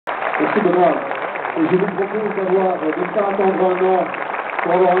Merci Benoît. Et je vous propose de faire attendre un an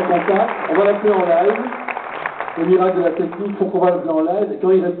pour avoir un contact. On va l'appeler en live. Le miracle de la technique, faut qu'on va l'appeler en live. Et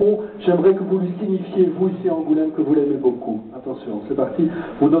quand il répond, j'aimerais que vous lui signifiez, vous ici à Angoulême, que vous l'aimez beaucoup. Attention, c'est parti.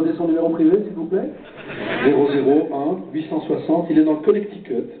 Vous donnez son numéro privé, s'il vous plaît. 001 860. Il est dans le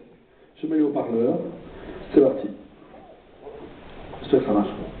Connecticut. Je mets le haut-parleur. C'est parti. J'espère que ça marche.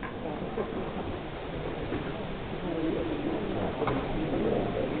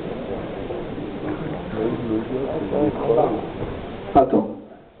 Attends.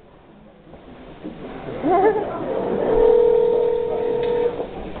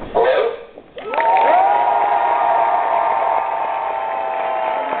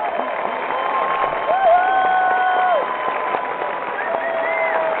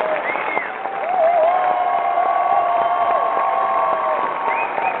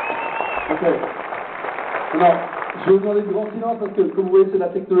 Ok. Non, je vais vous demander du grand silence parce que, comme vous voyez, c'est la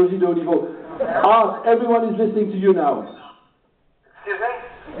technologie de haut niveau. Ask, everyone is listening to you now. Excuse me?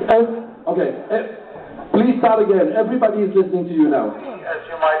 Okay, please start again. Everybody is listening to you now. As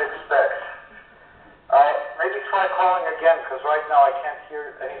you might expect. Maybe try calling again, because right now I can't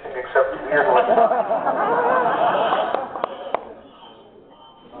hear anything except weird ones.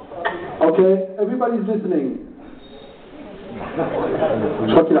 Okay, everybody's listening.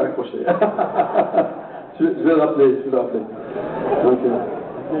 Je crois qu'il a raccroché. je vais le rappeler, Okay.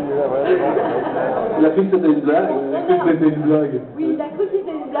 Il a cru que c'était une blague. Oui, il a cru que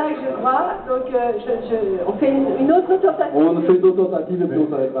c'était une blague, je crois. Donc, on fait une autre tentative. On fait une autre tentative et puis on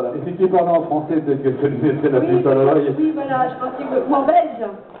s'arrêtera là. Et si tu parles en français, peut-être que c'est le mieux, c'est la puce à l'oreille. Oui, voilà, je pense que... Ou en belge.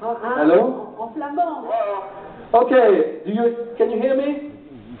 Hello? En flamand. Okay, can you hear me?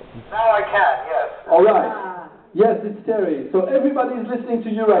 Now I can, yes. All right. Yes, it's Terry. So everybody is listening to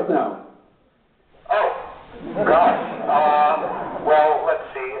you right now. Oh, gosh. Well, let's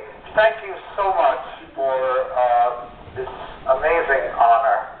see. Thank you so much for this amazing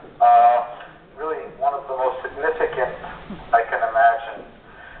honor. Really one of the most significant I can imagine,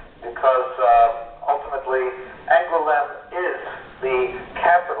 because ultimately Angoulême is the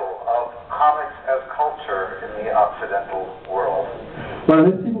capital of comics as culture in the Occidental world. Voilà,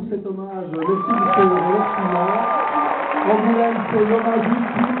 merci pour cet hommage, merci pour ce remerciement. Angoulême, c'est l'hommage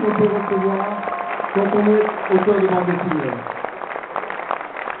ultime qu'on peut recevoir quand on est auteur de bande dessinée.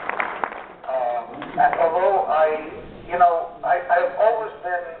 And although I've always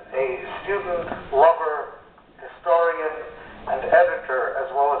been a student, lover, historian, and editor, as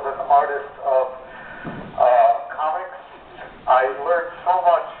well as an artist of comics, I learned so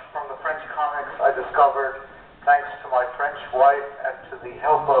much from the French comics I discovered thanks to my French wife and to the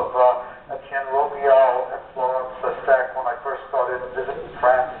help of Etienne Robial and Florence Sestac when I first started visiting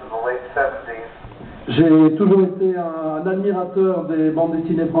France in the late 70s. J'ai toujours été un admirateur des bandes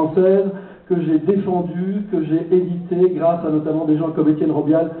dessinées françaises que j'ai défendues, que j'ai éditées grâce à notamment des gens comme Etienne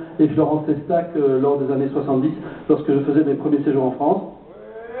Robial et Florence Sestac lors des années 70 lorsque je faisais mes premiers séjours en France.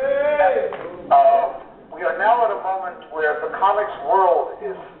 We are now at a moment where the comics world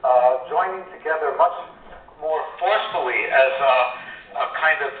is joining together much more forcefully as a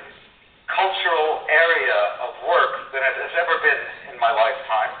kind of cultural area of work than it has ever been in my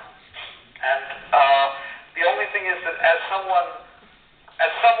lifetime. And the only thing is that as someone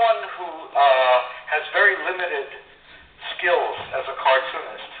who has very limited skills as a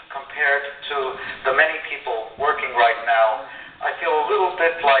cartoonist compared to the many people working right now, I feel a little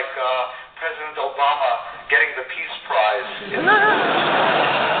bit like President Obama getting the Peace Prize.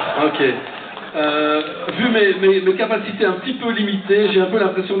 Ok. Vu mes capacités un petit peu limitées, j'ai un peu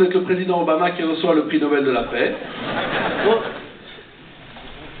l'impression d'être le président Obama qui reçoit le prix Nobel de la paix.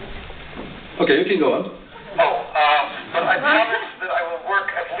 Ok, you can go on. But I promise that I will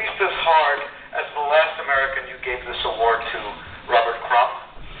work at least as hard as the last American you gave this award to, Robert Crumb.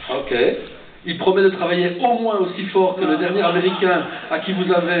 Ok. Il promet de travailler au moins aussi fort que le dernier Américain à qui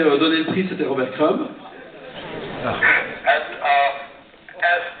vous avez donné le prix, c'était Robert Crumb. And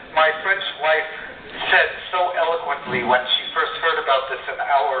as my French wife said so eloquently when she first heard about this an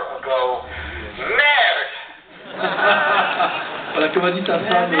hour ago, merde! Voilà, comme a dit sa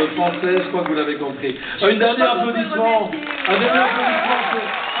femme française, je crois que vous l'avez compris. Un dernier applaudissement pour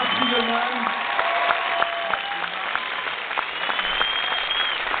Spiegelman.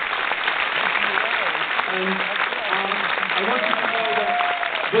 I want you to know that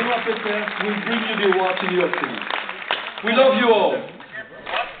Benoît Peter will bring you the award to New York City. We love you all.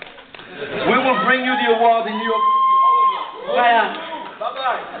 We will bring you the award in New York. Voilà.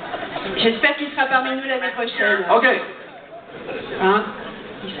 J'espère qu'il sera parmi nous l'année prochaine. Ok. Hein?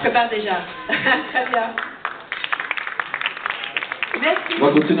 Il se prépare déjà. Très bien. Merci. On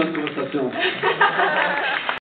va continuer notre conversation.